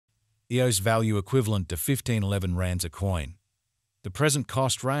EOS value equivalent to 1511 rands a coin. The present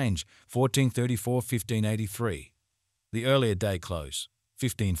cost range 1434-1583. The earlier day close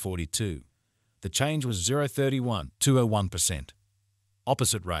 1542. The change was 0.31-201%.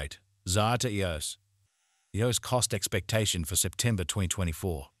 Opposite rate ZAR to EOS. EOS cost expectation for September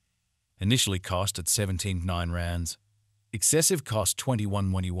 2024. Initially cost at 17.9 rands. Excessive cost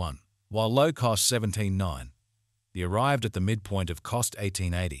 21.21, while low cost 17.9. The arrived at the midpoint of cost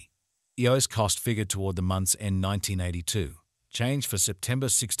 18.80. EOS cost figure toward the month's end 1982. Change for September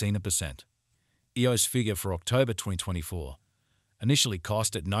 16%. EOS figure for October 2024. Initially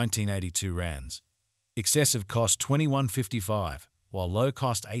cost at 1982 rands. Excessive cost 21.55, while low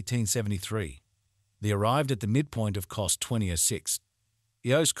cost 18.73. The arrived at the midpoint of cost 20.06.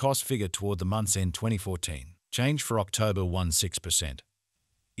 EOS cost figure toward the month's end 2014. Change for October 16%.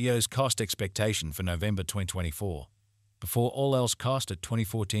 EOS cost expectation for November 2024. Before all else cost at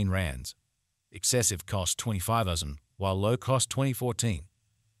 2014 rands. Excessive cost 25,000, while low cost 2014.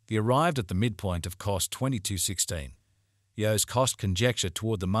 The arrived at the midpoint of cost 22.16. EOS cost conjecture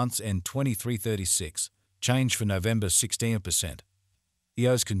toward the month's end 23.36. Change for November 16%.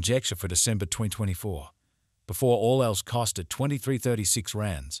 EOS conjecture for December 2024. Before all else cost at 23.36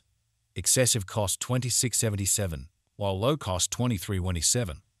 rands. Excessive cost 26.77, while low cost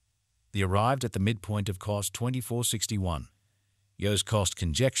 23.27. The arrived at the midpoint of cost 24.61. EOS cost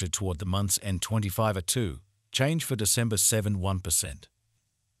conjecture toward the month's end 25.2. Change for December 7.1%.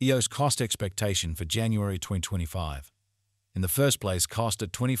 EOS cost expectation for January 2025. In the first place, cost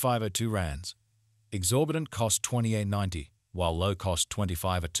at 25.02 rands. Exorbitant cost 28.90, while low cost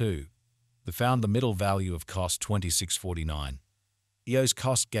 25.02. They found the middle value of cost 26.49. EOS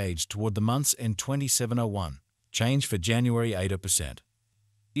cost gauge toward the month's end 27.01. Change for January 8%.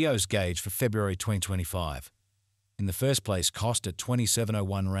 EOS gauge for February 2025. In the first place, cost at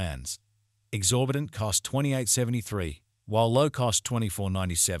 27.01 rands. Exorbitant cost 28.73, while low cost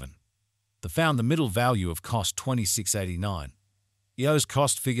 24.97. They found the middle value of cost 26.89. EOS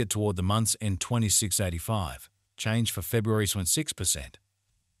cost figure toward the month's end 26.85. Change for February 26%.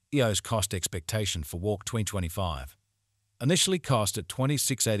 EOS cost expectation for Walk 2025. Initially cost at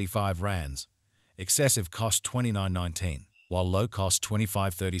 26.85 rands. Excessive cost 29.19, while low cost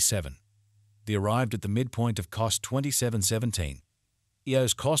 25.37. They arrived at the midpoint of cost 27.17.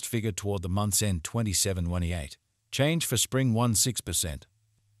 EOS cost figure toward the month's end 27.28. Change for spring 16%.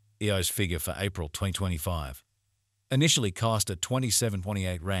 EOS figure for April 2025. Initially cost at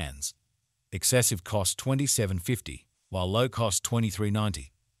 27.28 rands. Excessive cost 27.50, while low cost 23.90.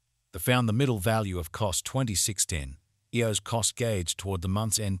 They found the middle value of cost 26.10. EOS cost gauge toward the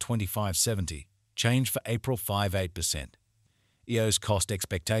month's end 25.70. Change for April 5.8%. EOS cost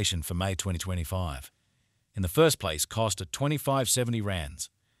expectation for May 2025. In the first place, cost at 25.70 rands.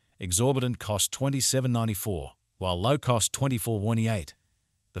 Exorbitant cost 27.94, while low cost 24.18.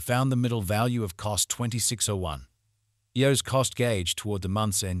 They found the middle value of cost 26.01. EOS cost gauge toward the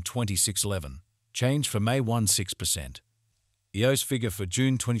month's end 26.11. Change for May 16%. EOS figure for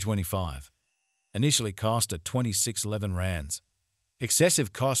June 2025. Initially cost at 26.11 rands.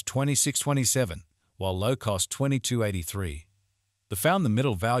 Excessive cost 26.27, while low cost 22.83. They found the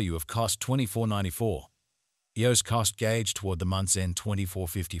middle value of cost 24.94. EOS cost gauge toward the month's end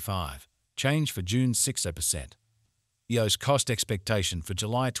 24.55. Change for June 6%. EOS cost expectation for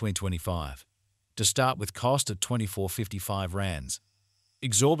July 2025. To start with, cost at 24.55 rands.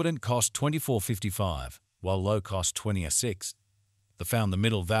 Exorbitant cost 24.55, while low cost 20.06. They found the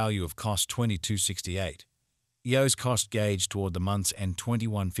middle value of cost 22.68. EOS cost gauge toward the month's end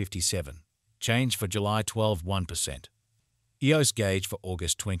 21.57. Change for July 12.1%. EOS gauge for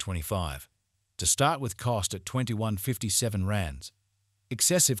August 2025. To start with, cost at 21.57 rands.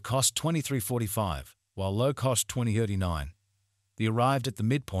 Excessive cost 23.45, while low cost 20.39. They arrived at the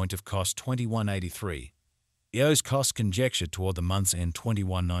midpoint of cost 21.83. EOS cost conjecture toward the month's end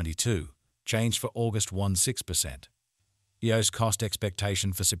 21.92. Change for August 16%. EOS cost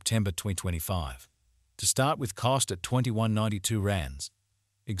expectation for September 2025. To start with, cost at 21.92 rands.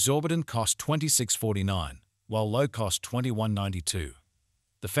 Exorbitant cost 26.49, while low cost 21.92.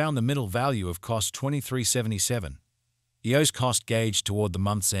 They found the middle value of cost 23.77. EOS cost gauge toward the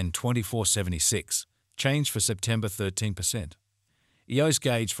month's end 24.76. Change for September 13%. EOS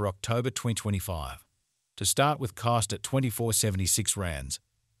gauge for October 2025. To start with, cost at 24.76 rands.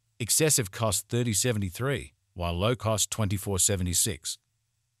 Excessive cost 30.73, while low cost 24.76.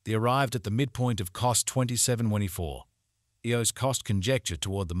 They arrived at the midpoint of cost 27.24. EOS cost conjecture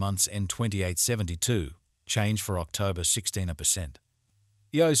toward the month's end 28.72. Change for October 16%.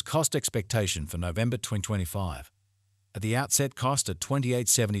 EOS cost expectation for November 2025. At the outset cost at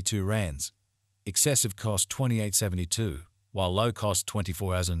 28.72 rands. Excessive cost 28.72, while low cost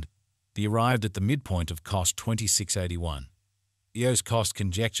 24,000. The arrived at the midpoint of cost 26.81. EOS cost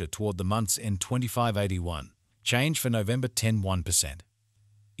conjecture toward the month's end 25.81. Change for November 10.1%.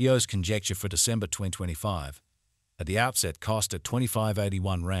 EOS conjecture for December 2025. At the outset cost at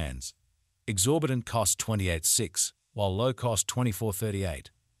 25.81 rands. Exorbitant cost 28.6, while low cost 24.38.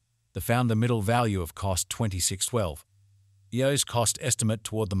 The founder middle value of cost 26.12. EOS cost estimate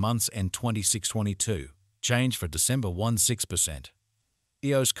toward the month's end 26.22. Change for December 1.6%.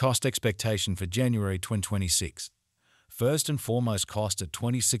 EOS cost expectation for January 2026. First and foremost cost at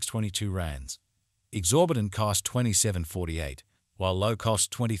 26.22 rands. Exorbitant cost 27.48, while low cost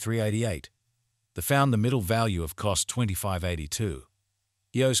 23.88. The found the middle value of cost 25.82.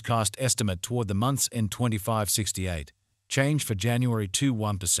 EOS cost estimate toward the month's end 25.68. Change for January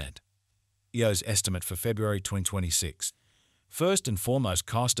 2.1%. EOS estimate for February 2026. First and foremost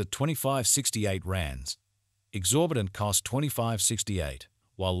cost at 25.68 rands. Exorbitant cost 25.68,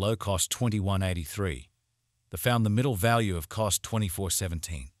 while low cost 21.83. The found the middle value of cost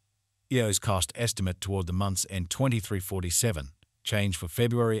 24.17. EOS cost estimate toward the month's end 23.47. Change for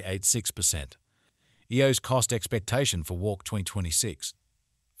February 8.6%. EOS cost expectation for Walk 2026.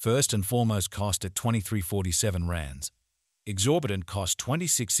 First and foremost cost at 23.47 rands. Exorbitant cost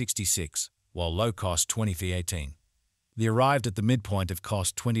 26.66, while low cost 23.18. The arrived at the midpoint of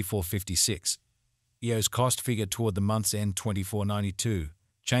cost 24.56. EOS cost figure toward the month's end 24.92.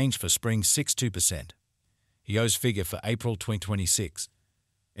 Change for spring 6.2%. EOS figure for April 2026.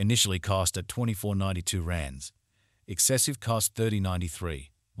 Initially cost at 24.92 rands. Excessive cost 30.93,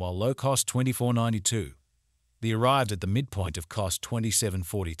 while low cost 24.92. The arrived at the midpoint of cost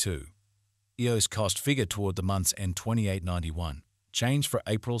 27.42. EOS cost figure toward the month's end 28.91. Change for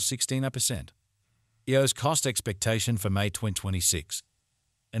April 16%. EOS cost expectation for May 2026.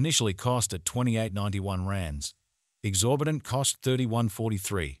 Initially cost at 28.91 rands. Exorbitant cost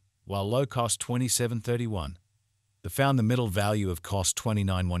 31.43, while low cost 27.31. The found the middle value of cost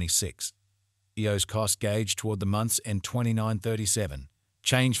 29.26. EOS cost gauge toward the month's end 29.37.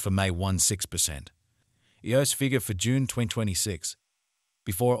 Change for May 1.6%. EOS figure for June 2026.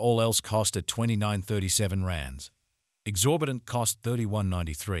 Before all else cost at 29.37 rands. Exorbitant cost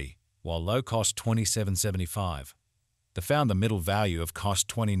 31.93, while low cost 27.75. The found the middle value of cost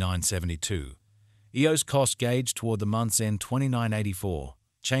 29.72. EOS cost gauge toward the month's end 29.84.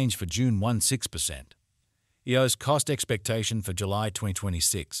 Change for June 1.6%. EOS cost expectation for July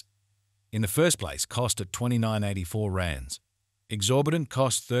 2026. In the first place, cost at 29.84 rands. Exorbitant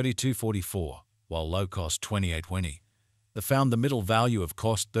cost 32.44, while low cost 28.20. The found the middle value of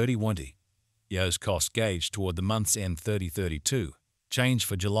cost 30.20. EOS cost gauge toward the month's end 30.32. Change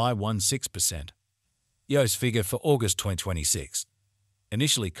for July 1.6%. EOS figure for August 2026.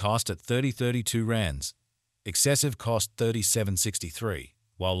 Initially cost at 30.32 rands. Excessive cost 37.63,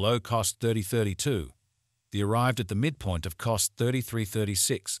 while low cost 30.32. The arrived at the midpoint of cost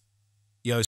 33.36.